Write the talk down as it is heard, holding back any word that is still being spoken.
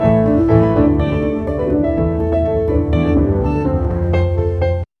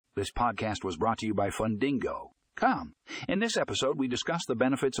This podcast was brought to you by FUNDINGO. In this episode, we discuss the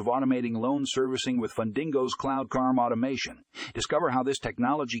benefits of automating loan servicing with FUNDINGO's Cloud CRM automation. Discover how this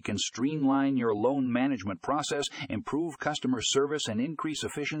technology can streamline your loan management process, improve customer service, and increase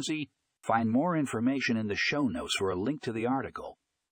efficiency. Find more information in the show notes for a link to the article.